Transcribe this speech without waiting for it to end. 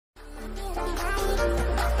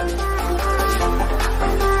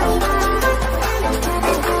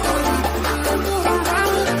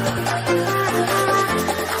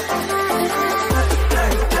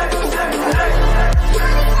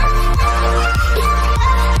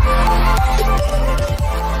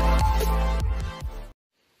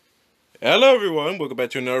Hello everyone, welcome back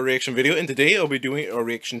to another reaction video, and today I'll be doing a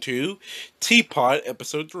reaction to TPOT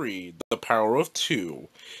Episode 3, The Power of Two.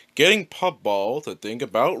 Getting Puffball to think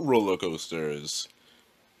about roller coasters.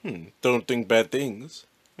 Don't think bad things.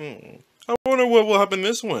 I wonder what will happen in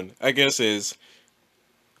this one. I guess it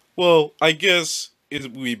would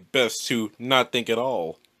be best to not think at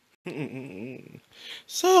all.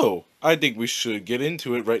 So, I think we should get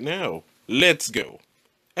into it right now. Let's go.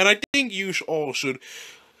 And I think you all should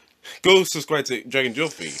go subscribe to Dragon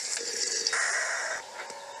Joffy.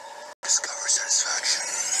 Discover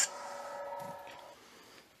satisfaction.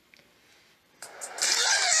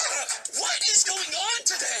 What is going on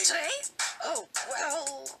today? Today? Oh,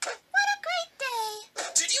 well, what a great day.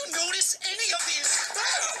 Did you notice any of these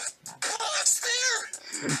blocks there?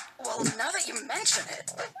 Well, now that you mention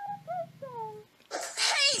it.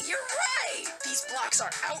 Hey, you're right! These blocks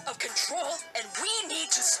are out of control, and we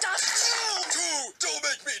need to stop. Don't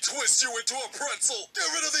make me twist you into a pretzel. Get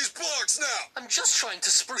rid of these blocks now. I'm just trying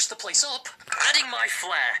to spruce the place up. Adding my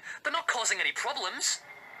flair. They're not causing any problems.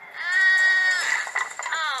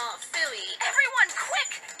 Oh, Philly. Everyone,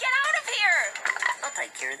 quick! Get out of here! I'll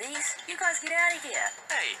take care of these. You guys get out of here.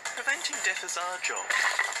 Hey, preventing death is our job.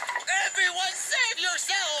 Everyone save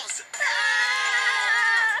yourselves!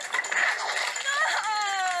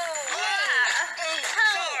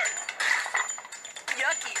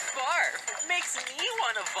 Yucky barf. It makes me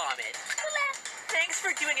want to vomit. Thanks for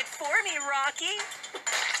doing it for me, Rocky.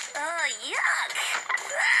 Yuck.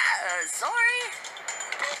 Sorry.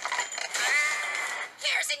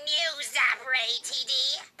 Here's a new Zapray, TD.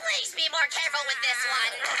 Please be more careful with this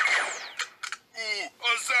one.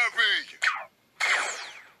 A zappy!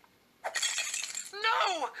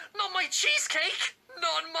 No! Not my cheesecake!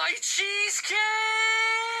 Not my cheesecake!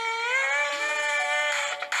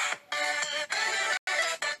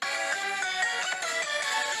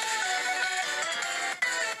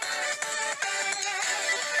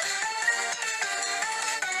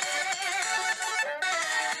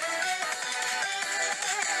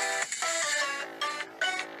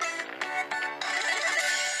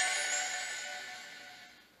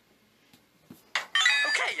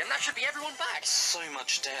 And that should be everyone back. So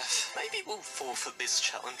much death. Maybe we'll forfeit this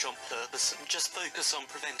challenge on purpose and just focus on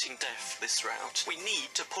preventing death this round. We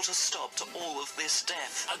need to put a stop to all of this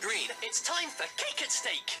death. Agreed. It's time for cake at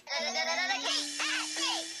stake.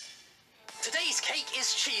 Today's cake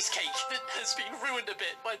is cheesecake. It has been ruined a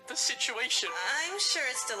bit by the situation. I'm sure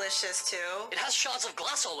it's delicious too. It has shards of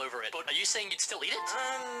glass all over it, but are you saying you'd still eat it?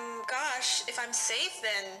 Gosh, if I'm safe,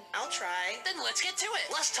 then I'll try. Then let's get to it.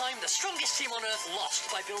 Last time, the strongest team on Earth lost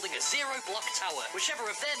by building a zero-block tower. Whichever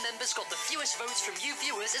of their members got the fewest votes from you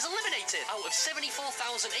viewers is eliminated. Out of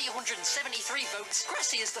 74,873 votes,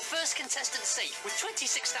 Gracie is the first contestant safe with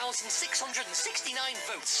 26,669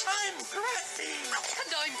 votes. I'm Gracie!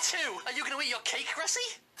 And I'm too. Are you going to eat your cake, Gracie?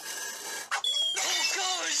 Oh,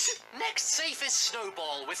 gosh! Next safe is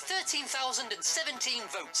Snowball with 13,017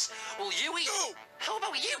 votes. Will you eat? No! How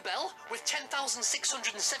about you, Belle, with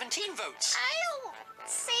 10,617 votes? I'll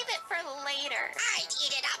save it for later. I'd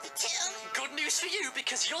eat it up too. Good news for you,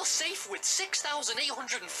 because you're safe with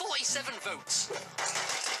 6,847 votes.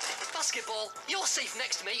 Basketball, you're safe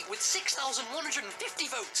next to me with 6,150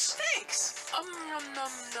 votes. Thanks. I'm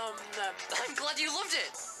glad you loved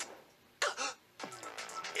it.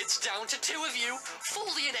 It's down to two of you,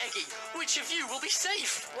 Foldy and Eggy. Which of you will be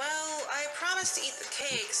safe? Well, I promised to eat the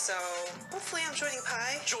cake, so hopefully I'm joining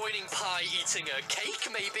Pie. Joining Pie eating a cake,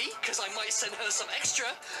 maybe? Because I might send her some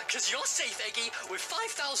extra. Because you're safe, Eggy, with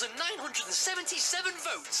 5,977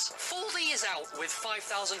 votes. Foldy is out with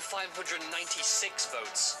 5,596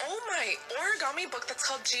 votes. Oh my origami book that's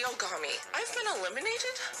called Geogami. I've been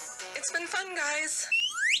eliminated? It's been fun, guys.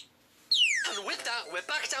 And with that, we're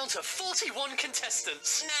back down to 41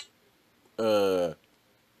 contestants. What?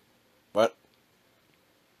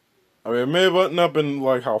 I mean, it may have not been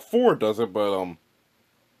like how 4 does it, but,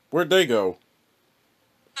 where'd they go?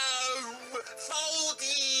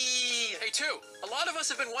 Foldy! Hey, Two, a lot of us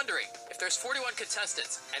have been wondering, if there's 41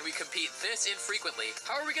 contestants, and we compete this infrequently,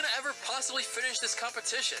 how are we gonna ever possibly finish this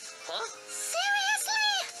competition? Huh?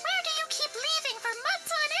 Seriously? Where do you keep leaving for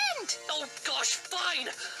months on end? Oh gosh, fine!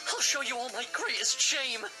 I'll show you all my greatest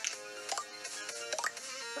shame.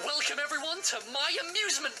 Welcome everyone to my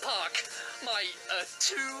amusement park. My,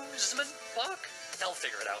 amusement park? They'll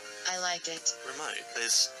figure it out. I like it. Remote,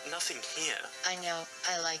 there's nothing here. I know,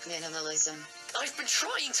 I like minimalism. I've been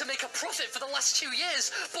trying to make a profit for the last 2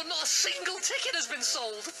 years, but not a single ticket has been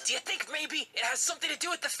sold. Do you think maybe it has something to do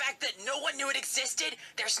with the fact that no one knew it existed,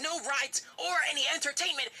 there's no rides or any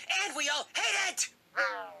entertainment, and we all hate it?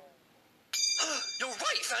 You're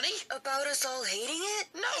right, Fanny. About us all hating it?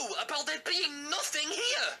 No, about there being nothing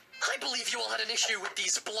here. I believe you all had an issue with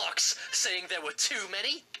these blocks, saying there were too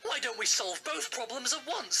many. Why don't we solve both problems at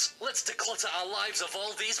once? Let's declutter our lives of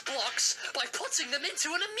all these blocks by putting them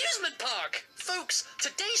into an amusement park. Folks,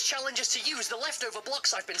 today's challenge is to use the leftover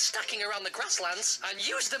blocks I've been stacking around the grasslands and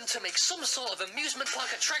use them to make some sort of amusement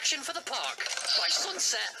park attraction for the park. By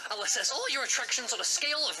sunset, I'll assess all your attractions on a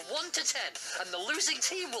scale of 1 to 10, and the losing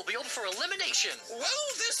team will be up for elimination. Well,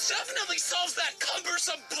 this definitely solves that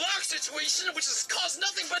cumbersome block situation, which has caused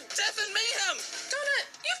nothing but death and mayhem. Donut,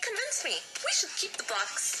 you've convinced me. We should keep the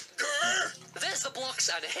blocks. Grr. There's the blocks,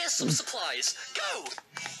 and here's some supplies. Go!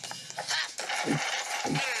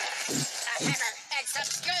 And some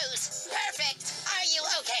screws. Perfect. Are you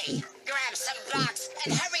okay? Grab some blocks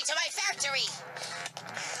and hurry to my factory.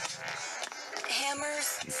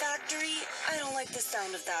 Hammers? Factory? I don't like the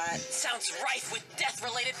sound of that. Sounds rife with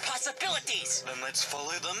death-related possibilities. Then let's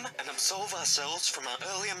follow them and absolve ourselves from our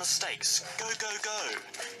earlier mistakes. Go, go, go.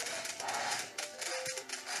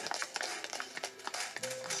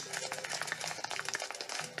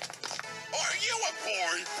 Are you a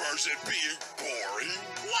boring person being boring?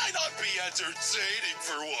 Why not be entertaining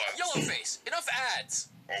for once? Yellowface, enough ads.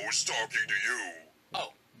 I was talking to you.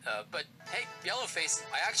 Oh, but hey, Yellowface,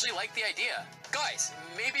 I actually like the idea. Guys,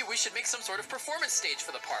 maybe we should make some sort of performance stage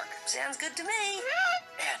for the park. Sounds good to me.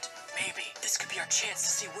 And maybe this could be our chance to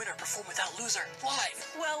see winner perform without loser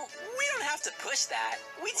live. Well, we don't have to push that.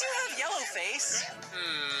 We do have Yellowface.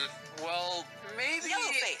 Well, maybe...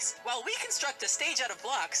 Yellowface, while we construct a stage out of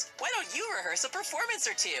blocks, why don't you rehearse a performance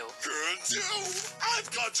or two? Can do. I've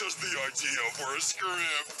got just the idea for a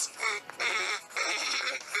script.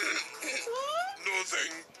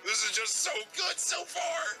 Nothing. This is just so good so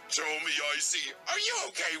far. Tell me, Icy, are you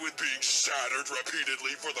okay with being shattered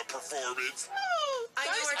repeatedly for the performance? I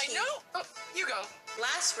know our Guys, team. I know. Oh, you go.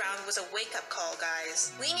 Last round was a wake-up call,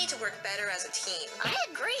 guys. We need to work better as a team. I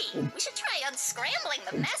agree. We should try unscrambling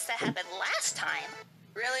the mess that happened last time.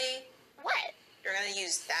 Really? What? You're gonna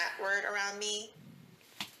use that word around me?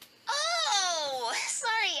 Oh,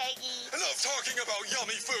 sorry, Eggie. Enough talking about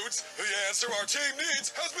yummy foods. The answer our team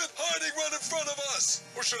needs has been hiding right in front of us.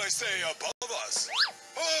 Or should I say above us?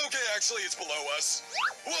 Okay, actually it's below us.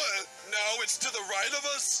 What? Now it's to the right of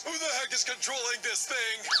us? Who the heck is controlling this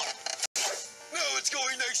thing? No, it's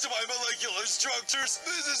going next to my molecular structures.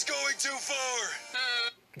 This is going too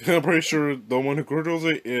far. I'm pretty sure the one who controls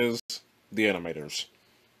it is the animators.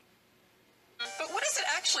 But what does it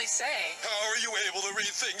actually say? How are you able to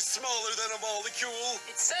read things smaller than a molecule?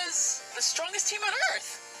 It says the strongest team on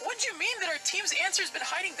Earth. What do you mean that our team's answer's been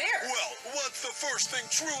hiding there? Well, what's the first thing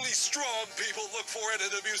truly strong people look for at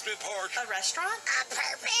an amusement park? A restaurant? A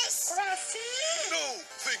purpose? No!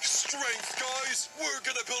 Think strength, guys! We're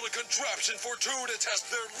gonna build a contraption for two to test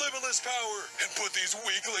their limitless power and put these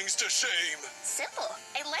weaklings to shame. Simple.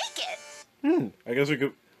 I like it. I guess we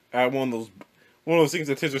could add one of those things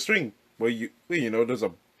that tends to string. Where you know,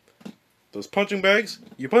 those punching bags.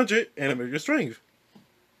 You punch it, and it makes your strength.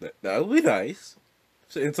 That would be nice.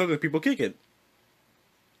 And some of the people kick it.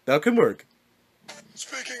 That can work.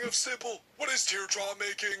 Speaking of simple, what is Teardrop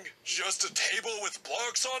making? Just a table with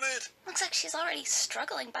blocks on it? Looks like she's already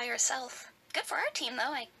struggling by herself. Good for our team,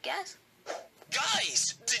 though, I guess.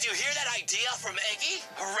 Guys, did you hear that idea from Eggy?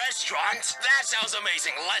 A restaurant? That sounds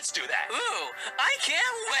amazing. Let's do that. Ooh, I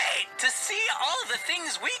can't wait to see all the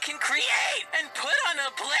things we can create and put on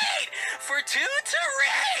a plate for two to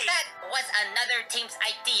rate. That was another team's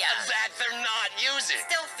idea. That they're not using.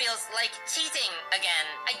 Still feels like cheating again.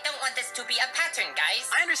 I don't want this to be a pattern, guys.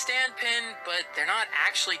 I understand, Pin, but they're not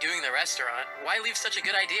actually doing the restaurant. Why leave such a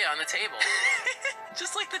good idea on the table?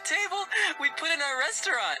 Just like the table we put in our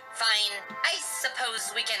restaurant. Fine. I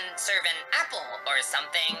suppose we can serve an apple or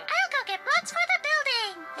something. I'll go get blocks for the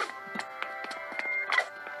building.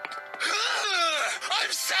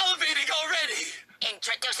 I'm salivating already!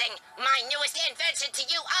 Introducing my newest invention to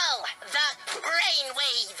you all, the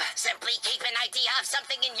brainwave. Simply keep an idea of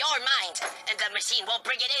something in your mind, and the machine will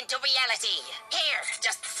bring it into reality. Here,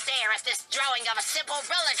 just stare at this drawing of a simple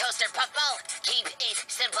roller coaster, Puffball. Keep it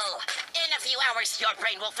simple. In a few hours, your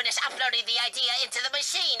brain will finish uploading the idea into the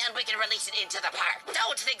machine, and we can release it into the park.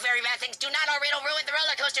 Don't think very bad things do not, or it'll ruin the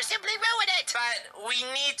roller coaster. Simply ruin it. But we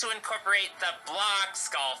need to incorporate the blocks,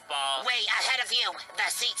 Golf Ball. Way ahead of you.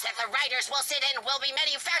 The seats that the riders will sit in will be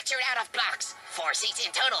manufactured out of blocks. 4 seats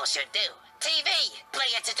in total should do. TV, play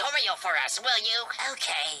a tutorial for us, will you?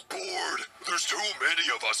 Okay. Bored. There's too many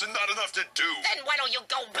of us and not enough to do. Then why don't you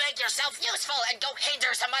go make yourself useful and go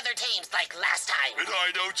hinder some other teams like last time? And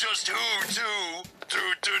I know just who, too.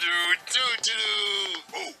 Oh,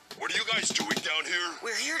 what are you guys doing down here?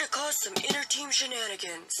 We're here to cause some inter-team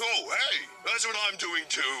shenanigans. Oh, hey, that's what I'm doing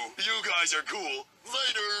too. You guys are cool.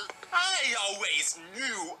 Later. I always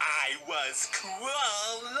knew I was cool.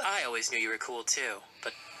 I always knew you were cool too.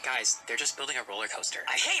 But guys, they're just building a roller coaster.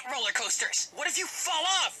 I hate roller coasters. What if you fall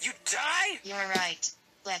off? You die? You're right.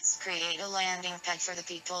 Let's create a landing pad for the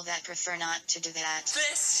people that prefer not to do that.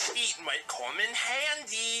 This heat might come in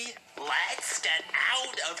handy. Let's get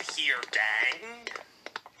out of here, gang.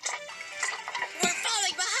 We're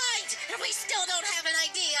falling behind, and we still don't have an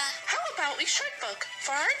idea. How about we short book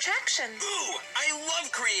for our attraction? Ooh, I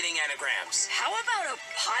love creating anagrams. How about a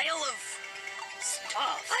pile of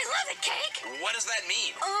stuff? I love it, Cake! What does that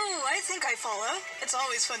mean? Oh, I think I follow. It's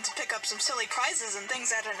always fun to pick up some silly prizes and things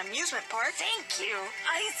at an amusement park. Thank you.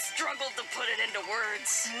 I struggled to put it into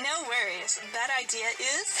words. No worries. That idea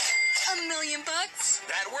is $1,000,000.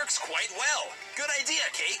 That works quite well. Good idea,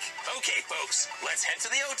 Cake. Okay, folks, let's head to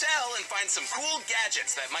the hotel and find some cool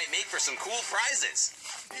gadgets that might make for some cool prizes.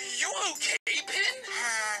 You okay, Pin?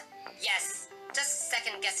 Yes. Just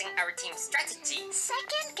second-guessing our team's strategy.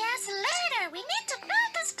 Second guess later. We need to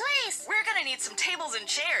build this place. We're gonna need some tables and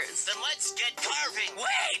chairs. Then let's get carving.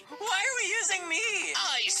 Wait, why are we using me?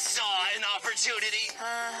 I saw an opportunity.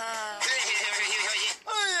 I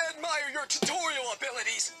admire your tutorial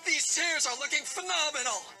abilities. These chairs are looking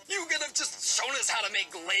phenomenal. You could have just shown us how to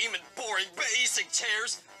make lame and boring basic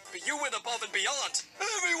chairs, but you went above and beyond.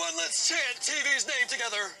 Everyone, let's chant TV's name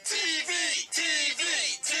together. TV,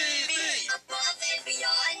 TV, TV. Above and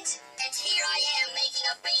beyond. And here I am making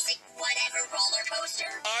a basic whatever roller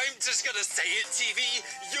coaster. I'm just gonna say it, TV.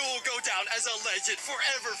 You'll go down as a legend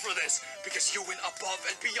forever for this, because you went above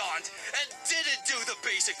and beyond and didn't do the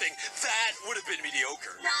basic thing. That would have been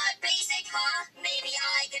mediocre. Not basic, huh? Maybe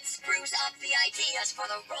I could spruce up the ideas for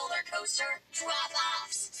the roller coaster.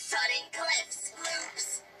 Drop-offs, sudden cliffs,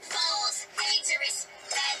 loops, falls, dangerous,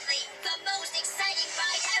 deadly, the most exciting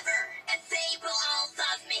ride ever. And they will all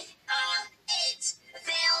love me. It.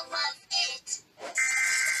 They'll love it.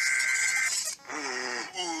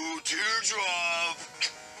 Ooh, teardrop.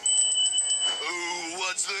 Ooh,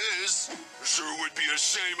 what's this? Sure would be a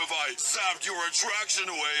shame if I zapped your attraction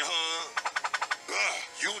away, huh?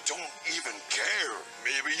 You don't even care.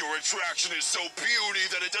 Maybe your attraction is so puny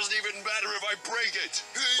that it doesn't even matter if I break it.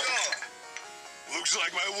 Yeah. Looks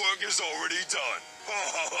like my work is already done. Ha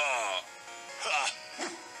ha ha. Ha.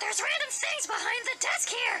 There's random things behind the desk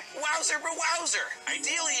here. Wowzer, wowzer.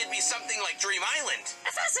 Ideally, it'd be something like Dream Island. I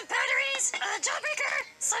found some batteries, a jawbreaker,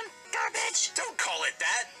 some garbage. Don't call it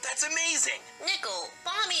that. That's amazing. Nickel,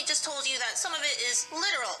 Mommy just told you that some of it is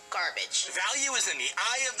literal garbage. Value is in the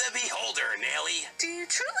eye of the beholder, Nelly. Do you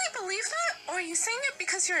truly believe that? Or are you saying it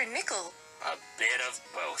because you're a nickel? A bit of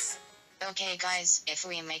both. Okay guys, if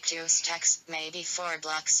we make 2 stacks, maybe 4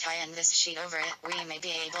 blocks high and this sheet over it, we may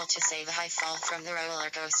be able to save a high fall from the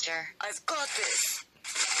roller coaster. I've got this.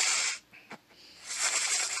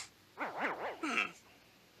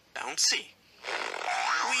 Bouncy.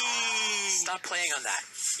 Whee! Stop playing on that.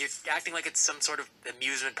 You're acting like it's some sort of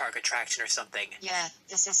amusement park attraction or something. Yeah,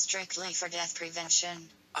 this is strictly for death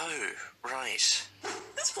prevention. Oh, right.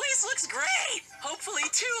 This place looks great. Hopefully,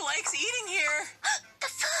 2 likes eating here. The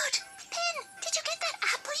food. Pin, did you get that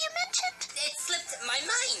apple you mentioned? It slipped my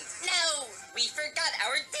mind. No, we forgot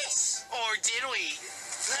our dish. Or did we?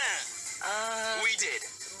 We did.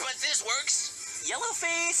 But this works.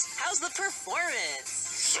 Yellowface, how's the performance?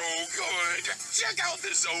 So good. Check out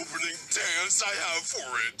this opening dance I have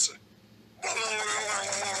for it.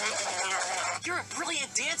 You're a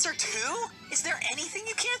brilliant dancer, too? Is there anything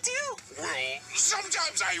you can't do? Well,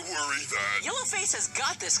 sometimes I worry that... Yellowface has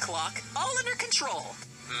got this, Clock. All under control.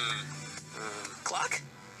 Clock?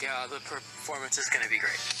 Yeah, the performance is gonna be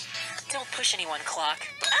great. Don't push anyone, Clock.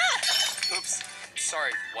 Oops.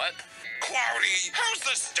 Sorry, what? Cloudy, how's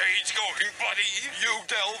the stage going, buddy? You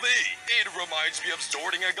tell me. It reminds me of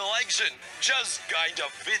sorting a collection. Just kinda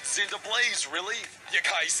fits into place, really. You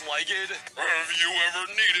guys like it? Have you ever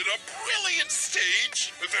needed a brilliant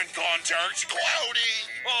stage? Then contact Cloudy.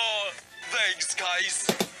 Oh, thanks, guys.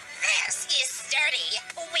 This is sturdy.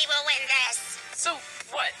 We will win this. So,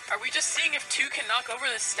 what? Are we just seeing if 2 can knock over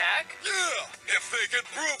the stack? Yeah, if they can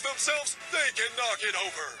prove themselves, they can knock it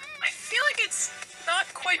over. I feel like it's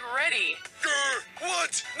not quite ready.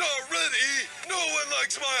 What? Not ready? No one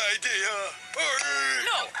likes my idea.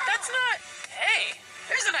 No, that's not... Hey,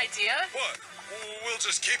 there's an idea. What? We'll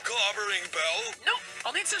just keep clobbering, Belle? Nope,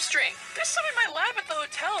 I'll need some string. There's some in my lab at the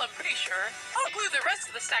hotel, I'm pretty sure. I'll glue the rest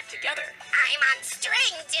of the stack together. I'm on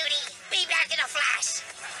string duty. Be back in a flash.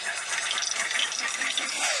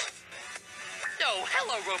 Oh,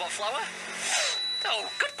 hello, Robot Flower. Oh,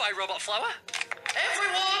 goodbye, Robot Flower.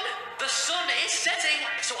 Everyone, the sun is setting,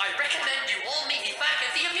 so I recommend you all meet me back at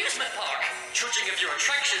the amusement park. Judging of your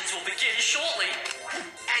attractions will begin shortly.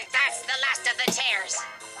 And that's the last of the tears.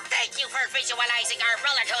 Thank you for visualizing our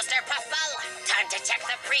roller coaster, Puffball. Time to check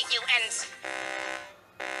the preview ends.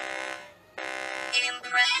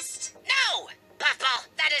 Impressed? No! Puffball,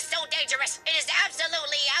 that is so dangerous. It is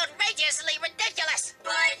absolutely outrageously ridiculous.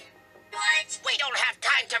 But we don't have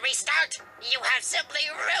time to restart. You have simply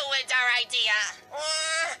ruined our idea.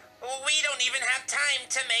 We don't even have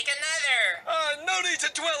time to make another. No need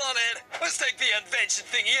to dwell on it. Let's take the invention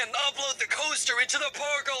thingy and upload the coaster into the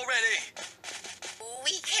park already.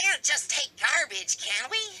 We can't just take garbage,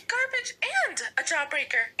 can we? Garbage and a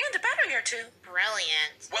jawbreaker and a battery or two.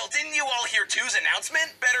 Brilliant. Well, didn't you all hear 2's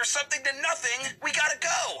announcement? Better something than nothing. We gotta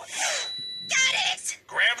go. Got it!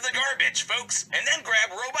 Grab the garbage, folks, and then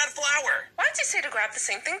grab Robot Flower. Why'd you say to grab the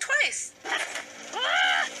same thing twice? Got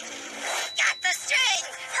the string!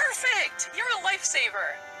 Perfect! You're a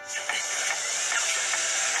lifesaver.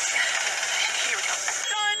 Here we go.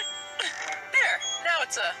 Done. There. Now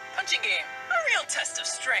it's a punching game. A real test of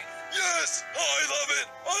strength. Yes, I love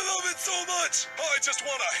it. I love it so much. I just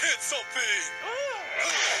want to hit something.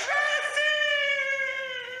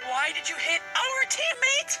 Why did you hit our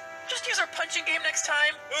teammate? Just use our punching game next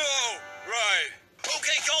time. Oh, right.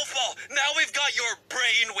 Okay, golf ball. Now we've got your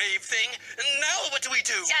brainwave thing. Now what do we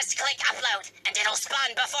do? Just click upload, and it'll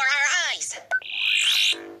spawn before our eyes.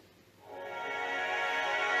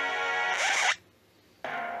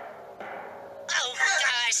 Oh,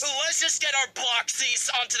 gosh. Let's just get our Bloxies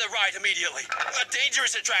onto the ride immediately. A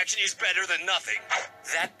dangerous attraction is better than nothing.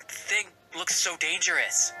 That thing looks so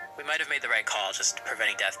dangerous. We might have made the right call, just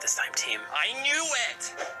preventing death this time, team. I knew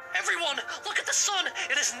it! Everyone, look at the sun!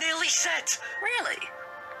 It is nearly set! Really?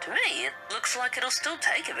 To me, it looks like it'll still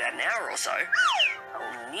take about an hour or so.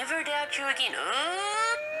 I'll never doubt you again.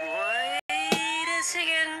 Oh, wait a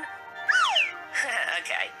second.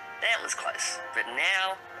 Okay, that was close. But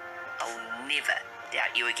now, I'll never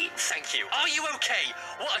doubt you again. Thank you. Are you okay?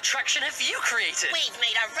 What attraction have you created? We've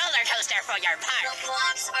made a roller coaster for your park. The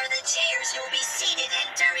blocks are the chairs you'll be seated in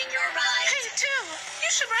during your ride. Hey, Jill, you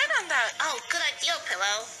should ride on that. Oh, good idea,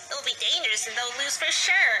 Pillow. It'll be dangerous and they'll lose for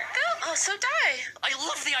sure. They'll also die. I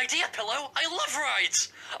love the idea, Pillow. I love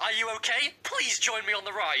rides. Are you okay? Please join me on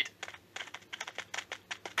the ride.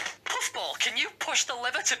 Puffball, can you push the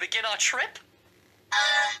lever to begin our trip?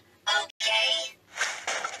 Okay.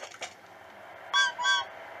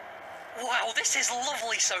 Wow, this is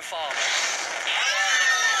lovely so far.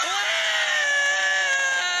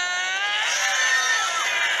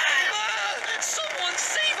 Someone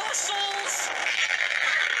save our souls!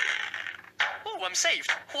 Oh, I'm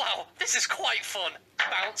saved. Wow, this is quite fun.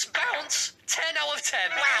 Bounce, bounce. 10 out of 10.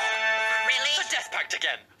 Wow, really? The Death Pact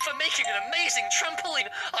again. For making an amazing trampoline.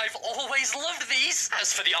 I've always loved these.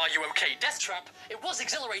 As for the Are You OK Death Trap, it was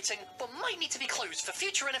exhilarating, but might need to be closed for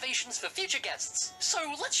future renovations for future guests.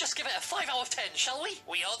 So let's just give it a 5 out of 10, shall we?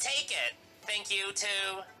 We'll take it. Thank you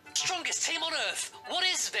to... Strongest team on Earth. What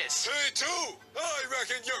is this? Hey, too. I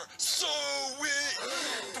reckon you're so weak.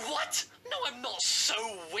 What? No, I'm not so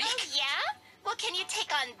weak. Oh, yeah? Well, can you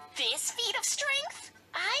take on this feat of strength?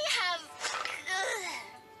 I have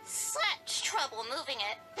such trouble moving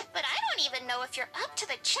it. But I don't even know if you're up to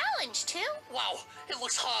the challenge, too. Wow, it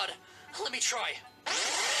looks hard. Let me try.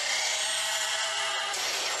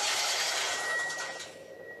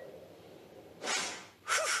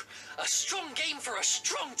 A strong game for a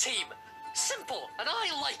strong team. Simple, and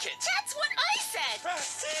I like it. That's what I said.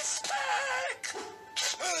 Practice back.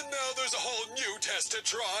 And now there's a whole new test to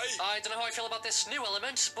try. I don't know how I feel about this new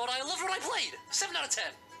element, but I love what I played. 7 out of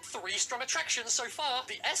 10. 3 strong attractions so far.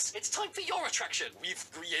 The S, it's time for your attraction. We've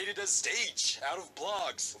created a stage out of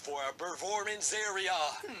blocks for our performance area.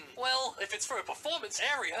 Well, if it's for a performance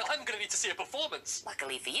area, I'm gonna need to see a performance.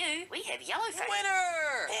 Luckily for you, we have Yellowface.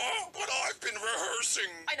 Winner! Oh, but I've been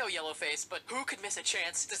rehearsing. I know Yellowface, but who could miss a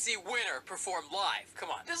chance to see Winner perform live? Come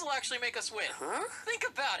on, this will actually make us win. Huh? Think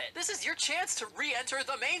about it. This is your chance to re-enter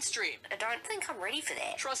the mainstream. I don't think I'm ready for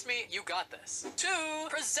that. Trust me, you got this. 2,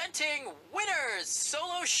 presenting Winners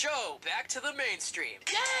Solo Show back to the mainstream.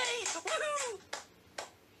 Yay! Woohoo!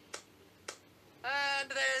 And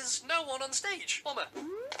there's no one on stage. Bummer.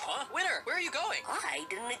 Huh? Winner, where are you going? I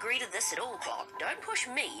didn't agree to this at all, Clock. Don't push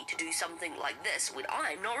me to do something like this when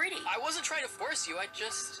I'm not ready. I wasn't trying to force you, I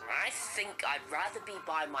just... I think I'd rather be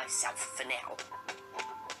by myself for now.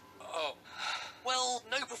 Oh. Well,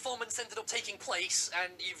 no performance ended up taking place,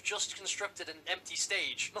 and you've just constructed an empty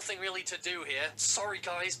stage. Nothing really to do here. Sorry,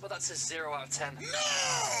 guys, but that's a 0 out of 10.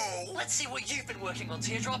 No! Let's see what you've been working on,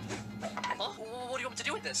 Teardrop. Huh? What do you want me to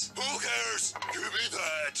do with this? Who cares? Give me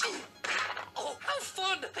that. Oh, how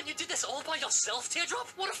fun! And you did this all by yourself, Teardrop?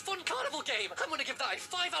 What a fun carnival game! I'm gonna give that a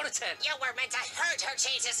 5 out of 10. You were meant to hurt her,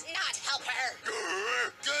 Jesus, not help her.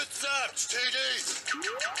 Good zapped, TD.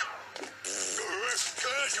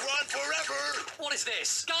 Can't run forever. What is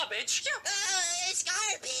this? Garbage? It's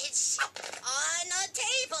garbage on a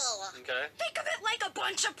table. Okay. Think of it like a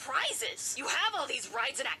bunch of prizes. You have all these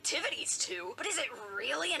rides and activities too, but is it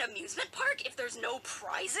really an amusement park if there's no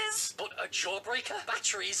prizes? But a jawbreaker?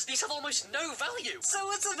 Batteries? These have almost no value. So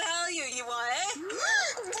what's the value, you want?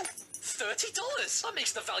 $30? That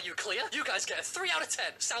makes the value clear. You guys get a 3 out of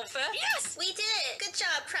 10. Sound fair? Yes, we did it. Good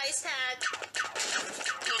job, price tag.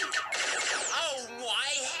 Oh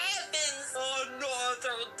my heavens!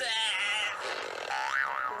 Another death!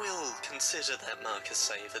 We'll consider that mark as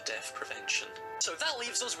save a death prevention. So that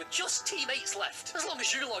leaves us with just teammates left. As long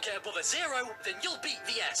as you lot get above a 0, then you'll beat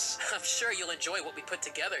VS. I'm sure you'll enjoy what we put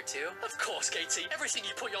together, too. Of course, Katie. Everything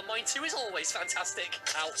you put your mind to is always fantastic.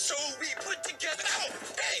 Ow. So we put together. Ow!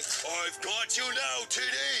 Hey, I've got you now,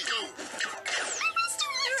 TD.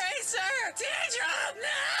 Eraser! Teardrop, no!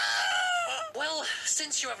 Well,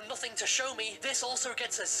 since you have nothing to show me, this also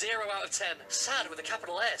gets a 0 out of 10. Sad with a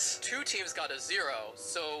capital S. 2 teams got a 0,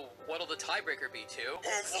 so what'll the tiebreaker be, 2?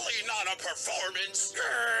 Hopefully not a performance.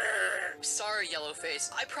 Sorry,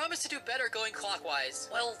 Yellowface. I promise to do better going clockwise.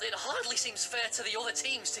 Well, it hardly seems fair to the other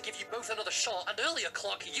teams to give you both another shot, and earlier,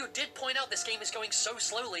 Clock, you did point out this game is going so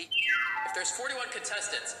slowly. If there's 41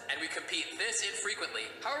 contestants, and we compete this infrequently,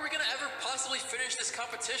 how are we gonna ever possibly finish this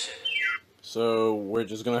competition? So, we're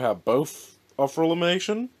just gonna have both up for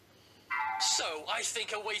elimination? So, I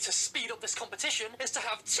think a way to speed up this competition is to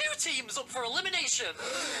have 2 teams up for elimination.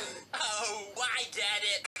 Oh, I get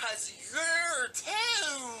it, 'cause you're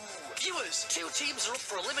 2. Viewers, 2 teams are up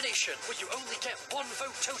for elimination, but you only get 1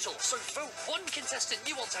 vote total. So vote 1 contestant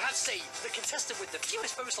you want to have saved. The contestant with the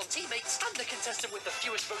fewest votes on teammates and the contestant with the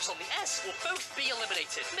fewest votes on the S will both be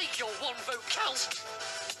eliminated. Make your 1 vote count.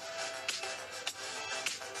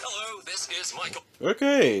 Hello, this is Michael.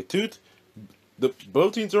 Okay,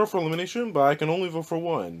 both teams are up for elimination, but I can only vote for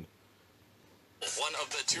one. One of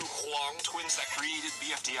the 2 Huang twins that created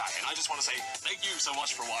BFDI, and I just want to say thank you so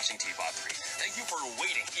much for watching TPOT 3. Thank you for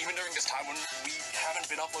waiting, even during this time when we haven't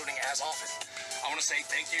been uploading as often. I want to say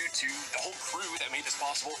thank you to the whole crew that made this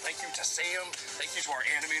possible. Thank you to Sam. Thank you to our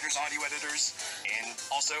animators, audio editors, and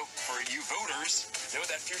also for you voters, know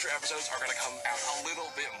that future episodes are going to come out a little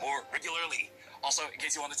bit more regularly. Also, in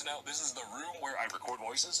case you wanted to know, this is the room where I record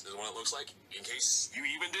voices. This is what it looks like, in case you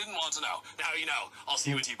even didn't want to know. Now you know. I'll see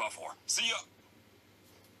you in TPOT 4. See ya!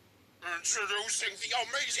 Introducing the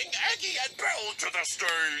amazing Aggie and Belle to the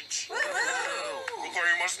stage.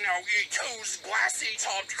 They must now eat whose glassy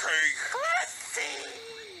topped cake. Glassy!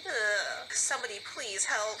 Somebody please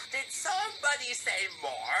help. Did somebody say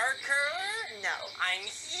marker? No, I'm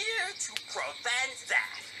here to prevent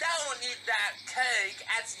that. Don't eat that cake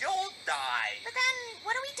as you'll die. But then,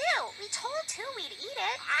 what do? We told 2 we'd eat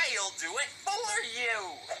it. I'll do it for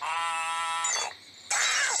you.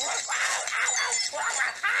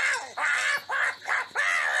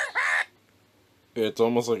 It's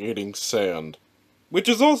almost like eating sand, which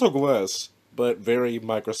is also glass, but very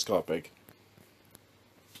microscopic.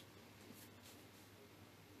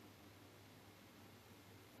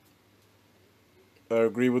 I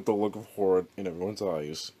agree with the look of horror in everyone's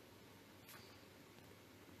eyes.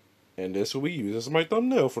 And this will be used as my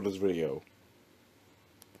thumbnail for this video.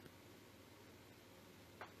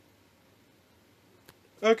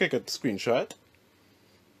 Okay, got the screenshot.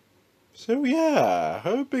 So yeah,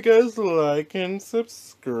 hope you guys like and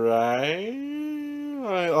subscribe.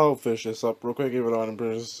 I'll finish this up real quick, even though I'm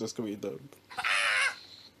just gonna be done.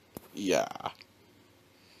 Yeah.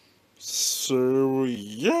 So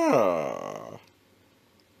yeah.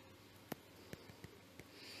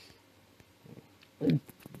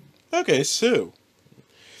 Okay, so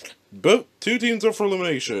both 2 teams are for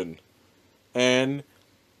elimination, and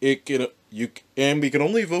we can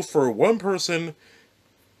only vote for 1 person.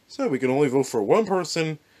 So we can only vote for 1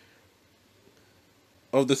 person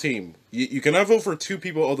of the team. You cannot vote for 2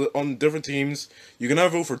 people on different teams. You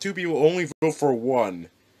cannot vote for 2 people. Only vote for 1.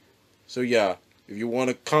 So yeah, if you want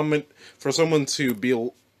to comment for someone to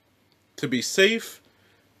be safe,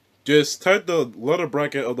 just type the letter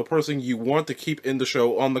bracket of the person you want to keep in the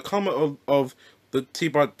show on the comment of the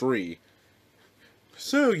TPOT 3.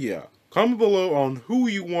 So yeah, comment below on who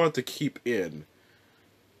you want to keep in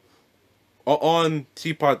on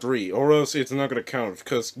TPOT 3, or else it's not going to count,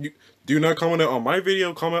 because you do not comment on my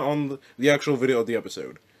video, comment on the actual video of the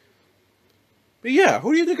episode. But yeah,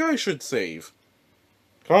 who do you think I should save?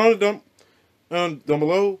 Comment down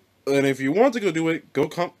below, and if you want to go do it, go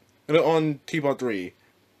comment on TPOT 3.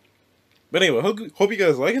 But anyway, hope you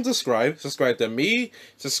guys like and subscribe. Subscribe to me,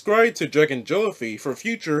 subscribe to Jack and Jellyfy for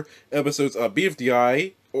future episodes of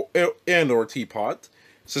BFDI or TPOT.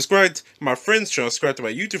 Subscribe to my friend's channel, subscribe to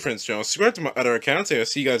my YouTube friend's channel, subscribe to my other accounts, and I'll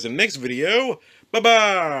see you guys in the next video.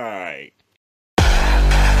 Bye-bye!